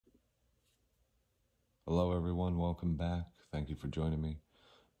Hello, everyone. Welcome back. Thank you for joining me.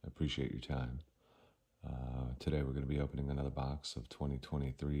 I appreciate your time. Today, we're going to be opening another box of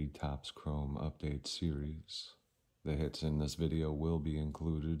 2023 Topps Chrome Update Series. The hits in this video will be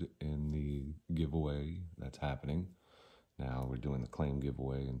included in the giveaway that's happening. Now, we're doing the claim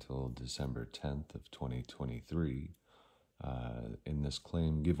giveaway until December 10th of 2023. In this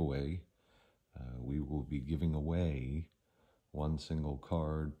claim giveaway, we will be giving away one single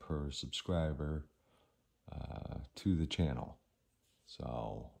card per subscriber to the channel.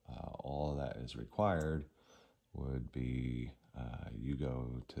 So all that is required would be you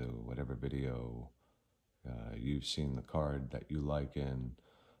go to whatever video you've seen the card that you like in,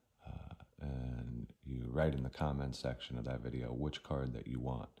 and you write in the comment section of that video which card that you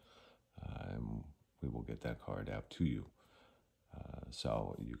want, and we will get that card out to you.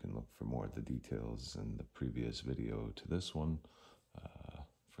 So you can look for more of the details in the previous video to this one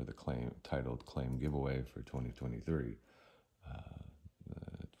for the titled Claim Giveaway for 2023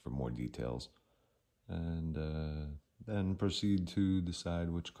 for more details. And then proceed to decide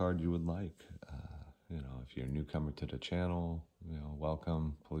which card you would like. If you're a newcomer to the channel,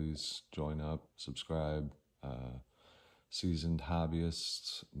 welcome. Please join up, subscribe. Seasoned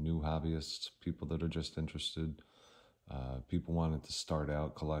hobbyists, new hobbyists, people that are just interested. People wanting to start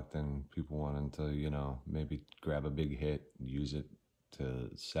out collecting, people wanting to, maybe grab a big hit, use it to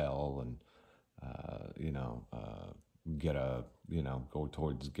sell and, get go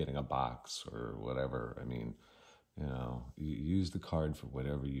towards getting a box or whatever. I mean, you use the card for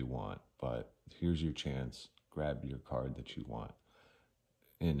whatever you want, but here's your chance. Grab your card that you want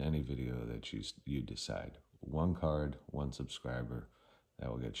in any video that you decide. One card, one subscriber, that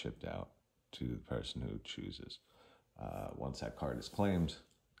will get shipped out to the person who chooses. Once that card is claimed,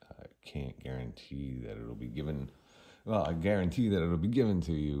 I can't guarantee that it'll be given. Well, I guarantee that it'll be given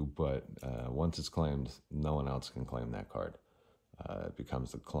to you, but once it's claimed, no one else can claim that card. It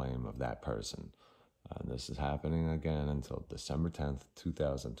becomes the claim of that person. This is happening again until December 10th,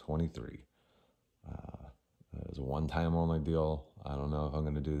 2023. It's a one-time only deal. I don't know if I'm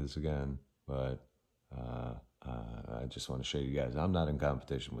going to do this again, but I just want to show you guys I'm not in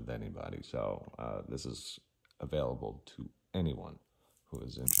competition with anybody, so this is available to anyone who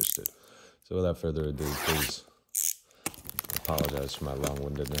is interested. So without further ado, please apologize for my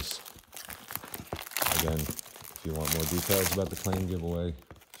long-windedness. Again, if you want more details about the claim giveaway,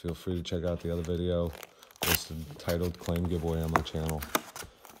 feel free to check out the other video listed titled Claim Giveaway on my channel.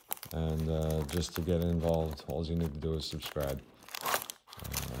 And just to get involved, all you need to do is subscribe.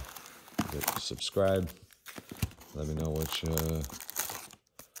 Subscribe. Let me know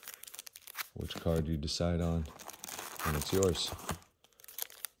which card you decide on, and it's yours.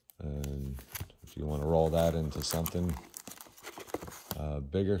 And if you want to roll that into something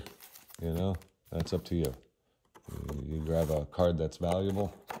bigger, that's up to you. You grab a card that's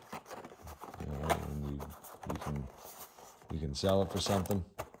valuable, and you can sell it for something.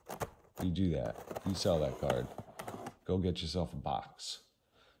 You do that. You sell that card. Go get yourself a box.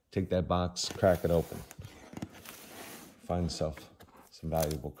 Take that box, crack it open. Find yourself some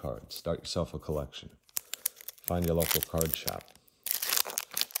valuable cards. Start yourself a collection. Find your local card shop.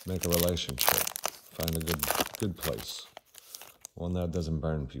 Make a relationship. Find a good place. One that doesn't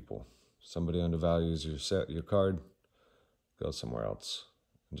burn people. Somebody undervalues your card, go somewhere else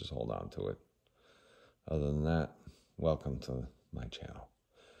and just hold on to it. Other than that, welcome to my channel.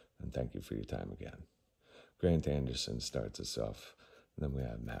 And thank you for your time again. Grant Anderson starts us off. And then we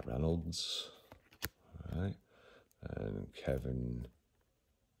have Matt Reynolds. All right. And Kevin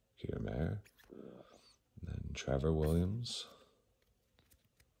Kiermaier. And then Trevor Williams.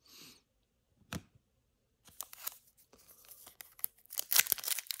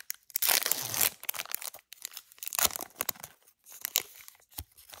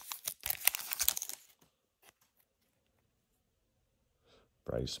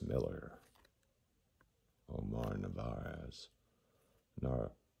 Bryce Miller. Omar Narvaez.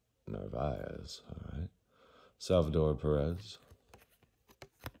 Narvaez, all right. Salvador Perez.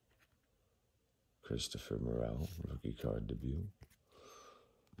 Christopher Morel, rookie card debut.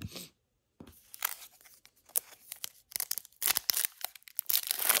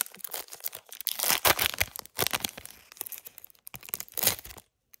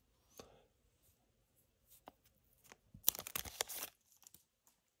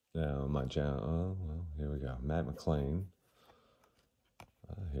 Now, my channel, here we go. Matt McLean.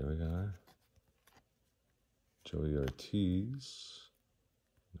 Here we go. Joey Ortiz.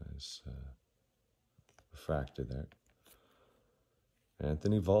 Nice refractor there.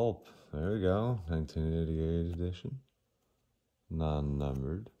 Anthony Volpe. There we go. 1988 edition.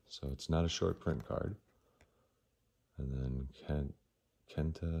 Non-numbered, so it's not a short print card. And then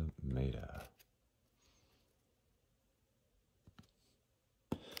Kenta Maeda.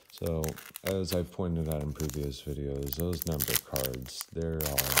 So, as I've pointed out in previous videos, those number cards, they're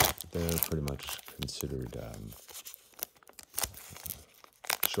pretty much considered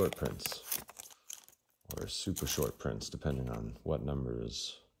short prints or super short prints, depending on what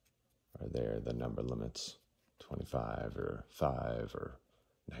numbers are there. The number limits 25 or 5 or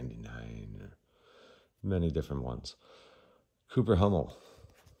 99 or many different ones. Cooper Hummel,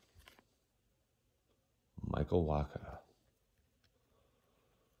 Michael Waka,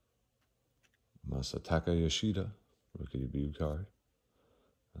 Masataka Yoshida, rookie debut card,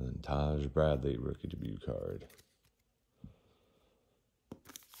 and then Taj Bradley, rookie debut card.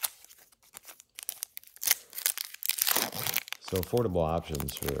 So affordable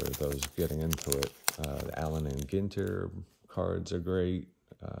options for those getting into it. The Allen and Ginter cards are great.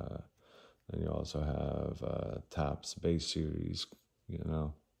 Then you also have Topps Base Series, you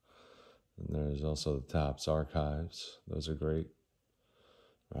know. And there's also the Topps Archives. Those are great.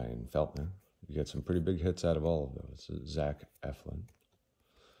 Ryan Feltner. You get some pretty big hits out of all of those. Zach Eflin.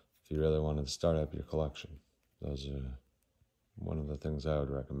 If you really wanted to start up your collection, those are one of the things I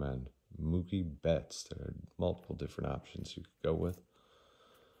would recommend. Mookie Betts. There are multiple different options you could go with.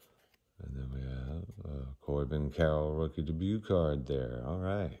 And then we have Corbin Carroll rookie debut card there. All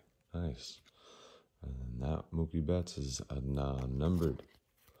right, nice. And that Mookie Betts is non-numbered.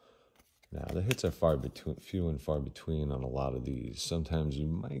 Now, the hits are few and far between on a lot of these. Sometimes you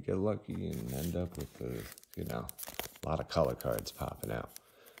might get lucky and end up with, a lot of color cards popping out.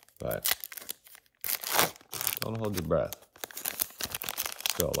 But don't hold your breath.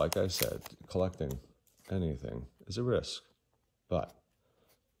 So, like I said, collecting anything is a risk, but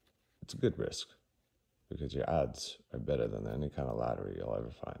it's a good risk because your odds are better than any kind of lottery you'll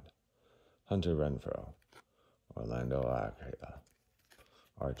ever find. Hunter Renfroe, Orlando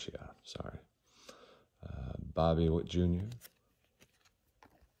Arcia, Bobby Witt Jr.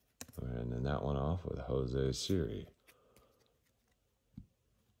 We're ending that one off with Jose Siri.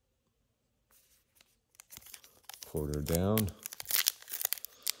 Quarter down.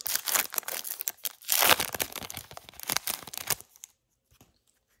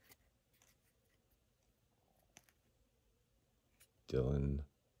 Dylan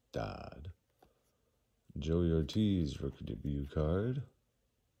Dodd. Joey Ortiz, rookie debut card.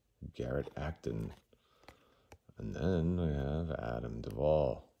 Garrett Acton. And then we have Adam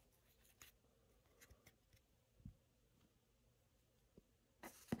Duvall.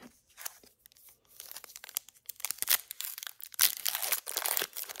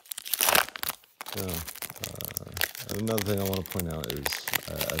 So, another thing I want to point out is,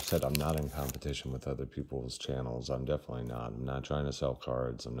 I've said I'm not in competition with other people's channels. I'm definitely not. I'm not trying to sell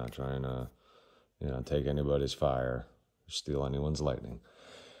cards. I'm not trying to, take anybody's fire or steal anyone's lightning.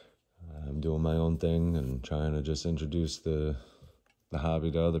 I'm doing my own thing and trying to just introduce the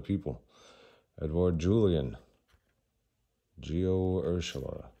hobby to other people. Edward Julian, Gio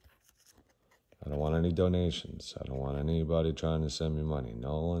Urshela. I don't want any donations. I don't want anybody trying to send me money.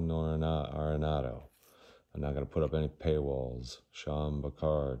 Nolan nor Arenado. I'm not going to put up any paywalls. Sean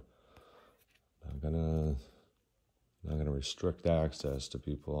Bacard. I'm not gonna restrict access to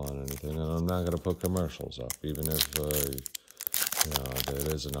people on anything, and I'm not going to put commercials up, even if it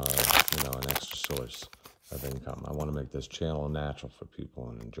isn't an extra source of income. I want to make this channel natural for people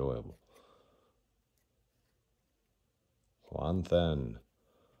and enjoyable. Juan Then.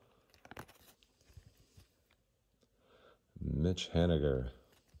 Mitch Haniger.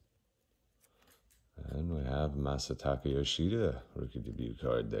 And we have Masataka Yoshida, rookie debut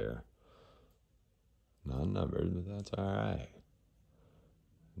card there. Non-numbered, but that's all right.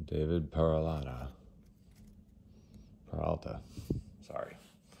 David Peralta. Sorry.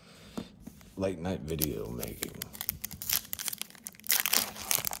 Late night video making.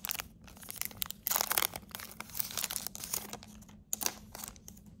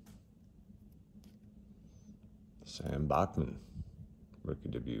 Sam Bachman, rookie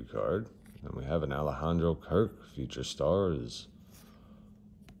debut card. And we have an Alejandro Kirk, feature stars.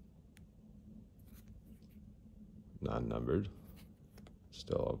 Non-numbered.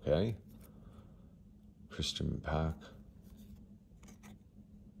 Still okay. Christian Pack.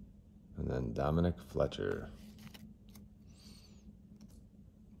 And then Dominic Fletcher.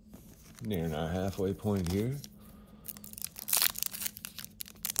 Nearing our halfway point here.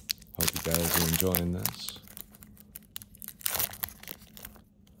 Hope you guys are enjoying this.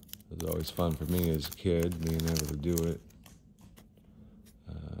 It was always fun for me as a kid, being able to do it.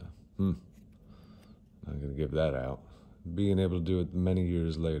 I'm going to give that out. Being able to do it many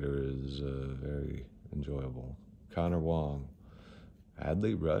years later is very enjoyable. Connor Wong.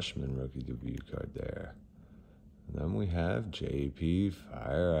 Adley Rushman rookie debut card there. And then we have JP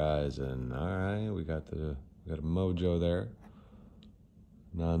Feyereisen. All right, we got a mojo there.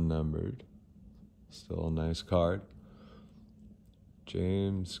 Non-numbered. Still a nice card.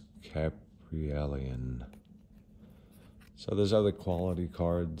 James Kaprielian. So there's other quality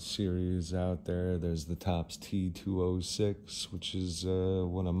card series out there. There's the Topps T206, which is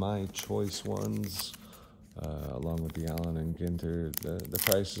one of my choice ones, along with the Allen and Ginter. The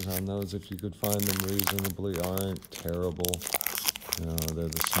prices on those, if you could find them reasonably, aren't terrible. You know, they're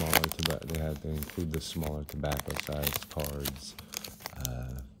the smaller they include the smaller tobacco-sized cards.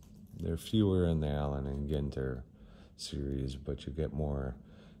 They're fewer in the Allen and Ginter series, but you get more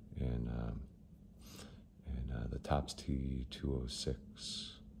in the Topps T206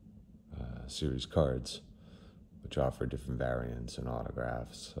 series cards, which offer different variants and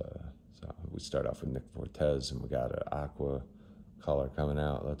autographs. So we start off with Nick Fortes, and we got an aqua color coming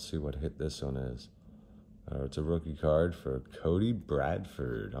out. Let's see what hit this one is. It's a rookie card for Cody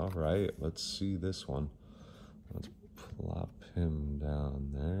Bradford. All right, let's see this one. Let's plop him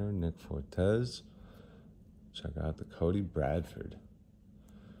down there. Nick Fortes. Check out the Cody Bradford.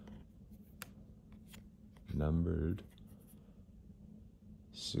 Numbered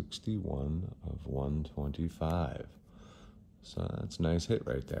 61 of 125. So that's a nice hit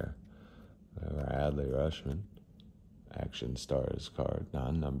right there. Adley Rushman. Action Stars card,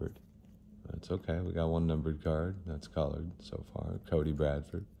 non-numbered. That's okay. We got one numbered card that's colored so far. Cody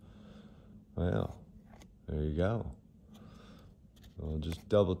Bradford. Well, there you go. We'll just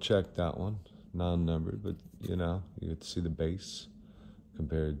double check that one. Non-numbered, but you know, you get to see the base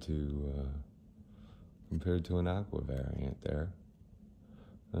compared to an aqua variant there.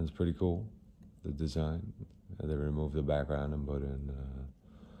 That's pretty cool. The design. They removed the background and put in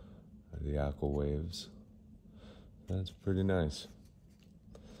the aqua waves. That's pretty nice.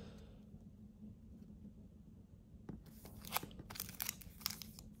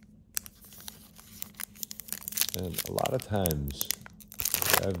 And a lot of times,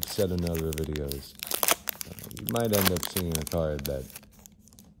 I've said in other videos, you might end up seeing a card that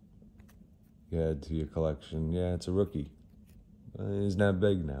you add to your collection. Yeah, it's a rookie. He's not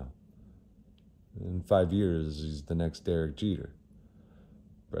big now. In 5 years, he's the next Derek Jeter.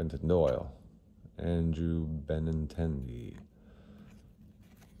 Brenton Doyle. Andrew Benintendi.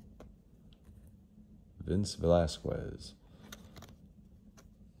 Vince Velasquez.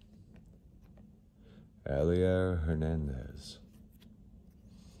 Elier Hernandez.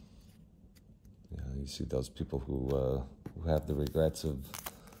 Yeah, you see those people who have the regrets of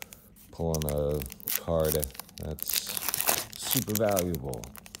pulling a card that's super valuable.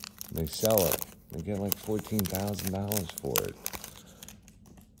 And they sell it. They get like $14,000 for it.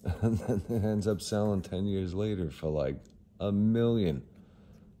 And then it ends up selling 10 years later for like $1 million.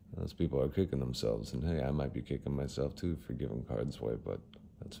 Those people are kicking themselves. And hey, I might be kicking myself too for giving cards away, but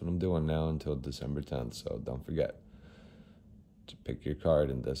that's what I'm doing now until December 10th. So don't forget to pick your card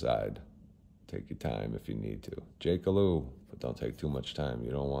and decide. Take your time if you need to. Jake Alou, but don't take too much time.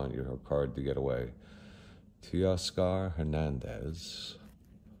 You don't want your card to get away. Teoscar Hernandez.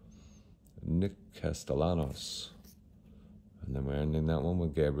 Nick Castellanos. And then we're ending that one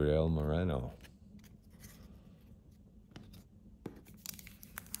with Gabriel Moreno.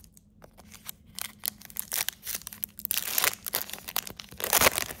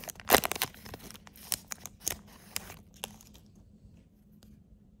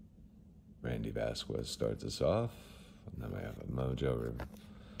 Randy Vasquez starts us off. And then we have a Mojo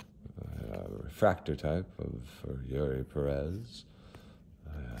refractor type for Yuri Perez.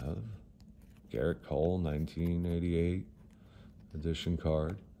 I have Garrett Cole, 1988 edition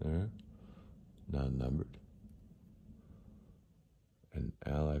card there, non-numbered. An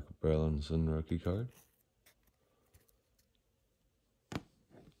Alec Burleson rookie card.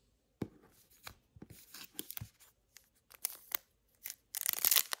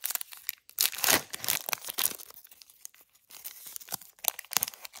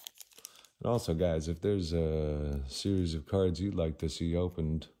 And also, guys, if there's a series of cards you'd like to see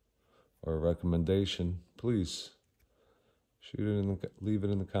opened or a recommendation, please leave it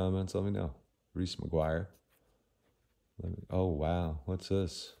in the comments. Let me know. Reese McGuire. Oh, wow. What's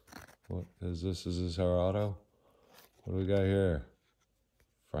this? What is this? Is this our auto? What do we got here?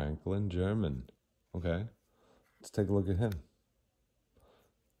 Franklin German. Okay. Let's take a look at him.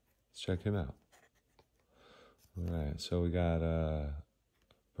 Let's check him out. All right. So we got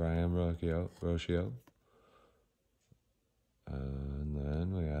Brian Rocio. And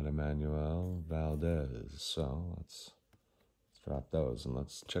then we got Emmanuel Valdez. So let's drop those and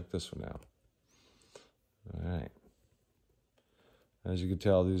let's check this one out. All right. As you can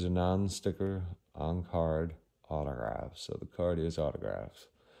tell, these are non-sticker on-card autographs. So the card is autographs.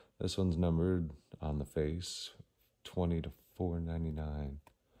 This one's numbered on the face, 20 to 499.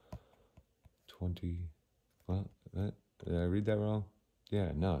 20, what? Did I read that wrong?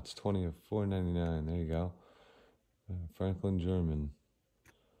 Yeah, no, it's 20 to 499. There you go. Franklin German.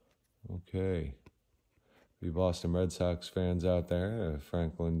 Okay. You Boston Red Sox fans out there,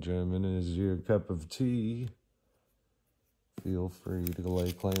 Franklin German is your cup of tea. Feel free to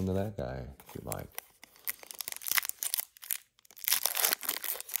lay claim to that guy if you like.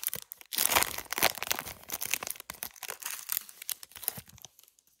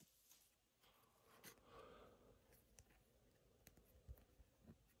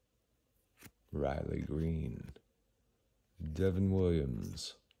 Riley Green. Devin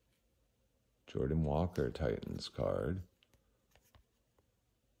Williams. Jordan Walker, Titans card.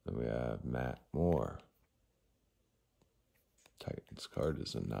 Then we have Matt Moore. Titans card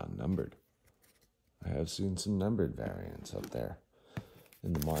is a non-numbered. I have seen some numbered variants up there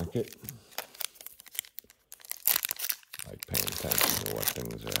in the market. Like paying attention to what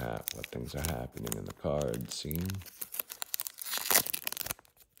things are happening in the card scene.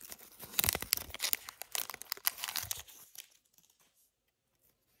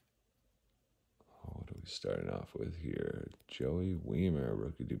 What are we starting off with here? Joey Wiemer,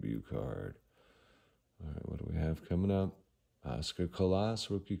 rookie debut card. All right, what do we have coming up? Oscar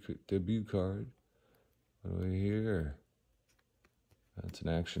Colas, rookie debut card. What do we hear? That's an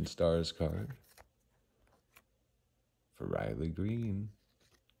Action Stars card. For Riley Green,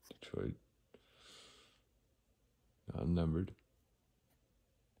 Detroit. Unnumbered.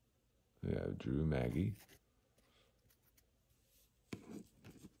 We have Drew Maggie.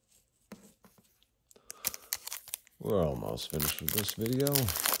 We're almost finished with this video.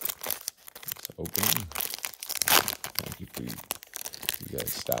 It's opening. Thank you for you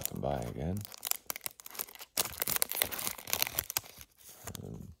guys stopping by again.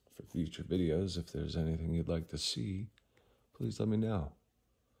 For future videos, if there's anything you'd like to see, please let me know.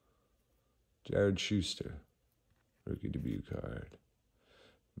 Jared Schuster, rookie debut card.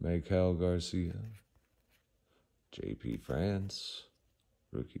 Maikel Garcia. JP France,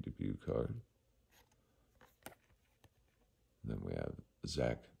 rookie debut card. And then we have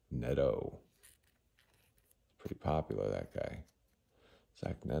Zach Neto. Pretty popular, that guy.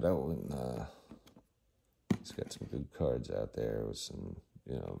 Zach Neto, and he's got some good cards out there with some,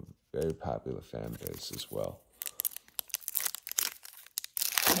 very popular fan base as well.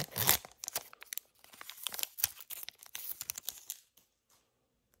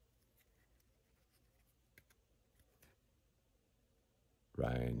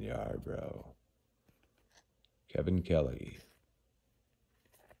 Ryan Yarbrough. Kevin Kelly.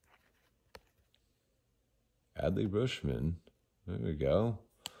 Adley Rushman. There we go.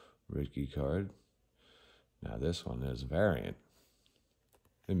 Rookie card. Now this one is variant.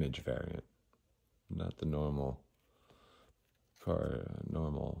 Image variant. Not the normal card,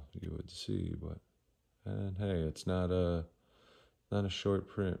 normal you would see, but, and hey, it's not a short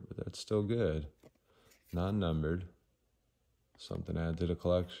print, but that's still good. Non-numbered. Something to add to the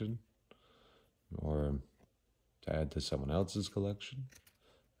collection, or to add to someone else's collection.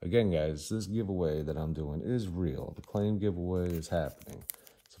 Again, guys, this giveaway that I'm doing is real. The claim giveaway is happening.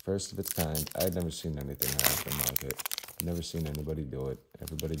 It's the first of its kind. I've never seen anything happen like it. I've never seen anybody do it.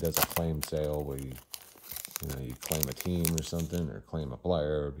 Everybody does a claim sale where you claim a team or something, or claim a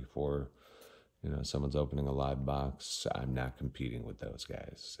player before, someone's opening a live box. I'm not competing with those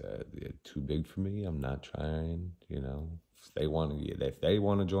guys. They're too big for me. I'm not trying, If they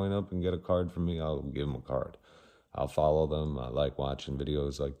want to join up and get a card from me, I'll give them a card. I'll follow them. I like watching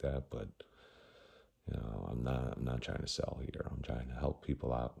videos like that, but I'm not trying to sell here. I'm trying to help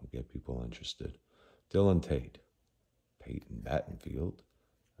people out and get people interested. Dylan Tate, Peyton Battenfield,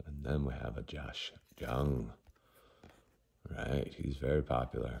 and then we have a Josh Jung. Right, he's very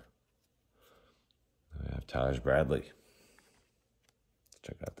popular. I have Taj Bradley. Let's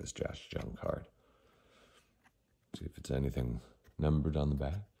check out this Josh Jung card. See if it's anything numbered on the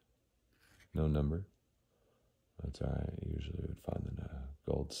back. No number. That's all right. Usually we would find a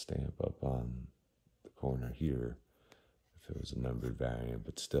gold stamp up on the corner here if it was a numbered variant,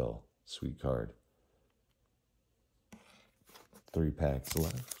 but still, sweet card. 3 packs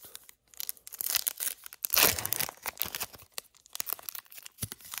left.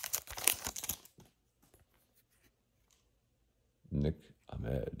 Nick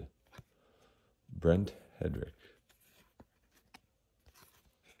Ahmed. Brent Hedrick.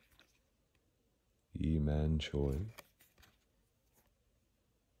 Yi-Man Choi,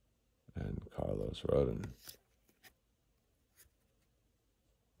 and Carlos Rodon.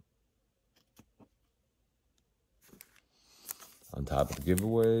 On top of the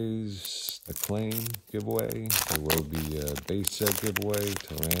giveaways, the claim giveaway, there will be a base set giveaway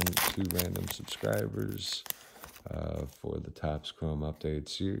to 2 random subscribers for the Topps Chrome Update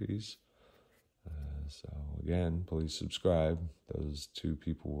series. So again, please subscribe. Those 2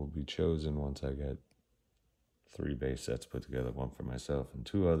 people will be chosen once I get 3 base sets put together, 1 for myself and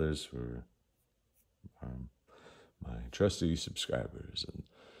 2 others for my trusty subscribers. And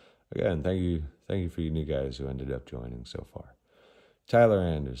again, thank you for you new guys who ended up joining so far. Tyler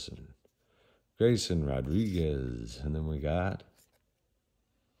Anderson, Grayson Rodriguez, and then we got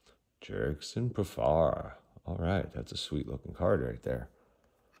Jurickson Profar. All right, that's a sweet looking card right there.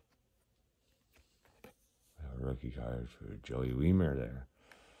 A rookie card for Joey Wiemer there.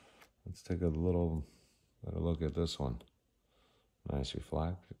 Let's take a little look at this one. Nice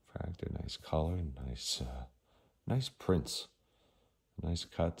refractor, nice color, nice prints, nice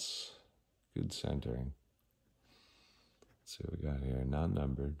cuts, good centering. Let's see what we got here.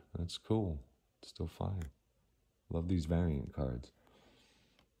 Non-numbered. That's cool. It's still fine. Love these variant cards.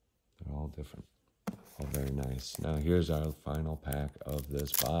 They're all different. All very nice. Now here's our final pack of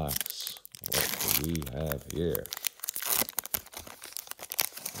this box. What do we have here?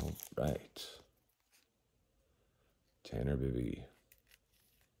 All right. Tanner Bibby.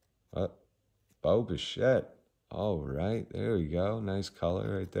 What? Bo Bichette. All right. There we go. Nice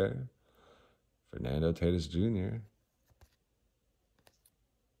color right there. Fernando Tatis Jr.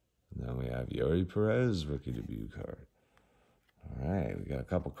 And then we have Yuri Perez, rookie debut card. All right, we got a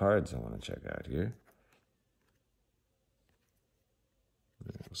couple cards I want to check out here.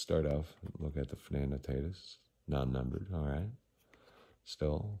 We'll start off, look at the Fernando Tatis, non-numbered, all right.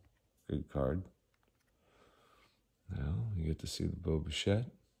 Still, good card. Now, you get to see the Bo Bichette.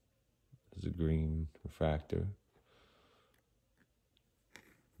 There's a green refractor.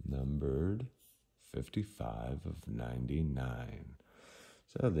 Numbered 55 of 99.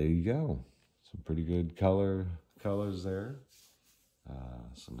 So there you go. Some pretty good colors there.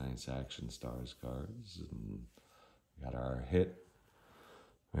 Some nice Action Stars cards. And we got our hit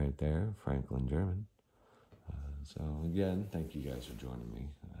right there, Franklin German. So again, thank you guys for joining me.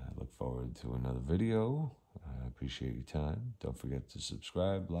 I look forward to another video. I appreciate your time. Don't forget to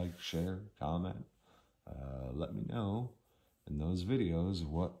subscribe, like, share, comment. Let me know in those videos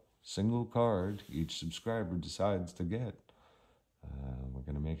what single card each subscriber decides to get.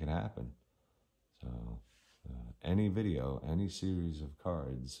 We're going to make it happen. So any video, any series of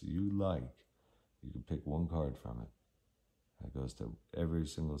cards you like, you can pick 1 card from it. That goes to every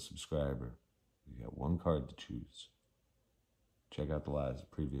single subscriber. You got 1 card to choose. Check out the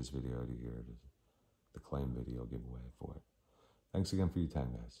previous video to hear the claim video giveaway for it. Thanks again for your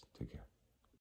time, guys. Take care.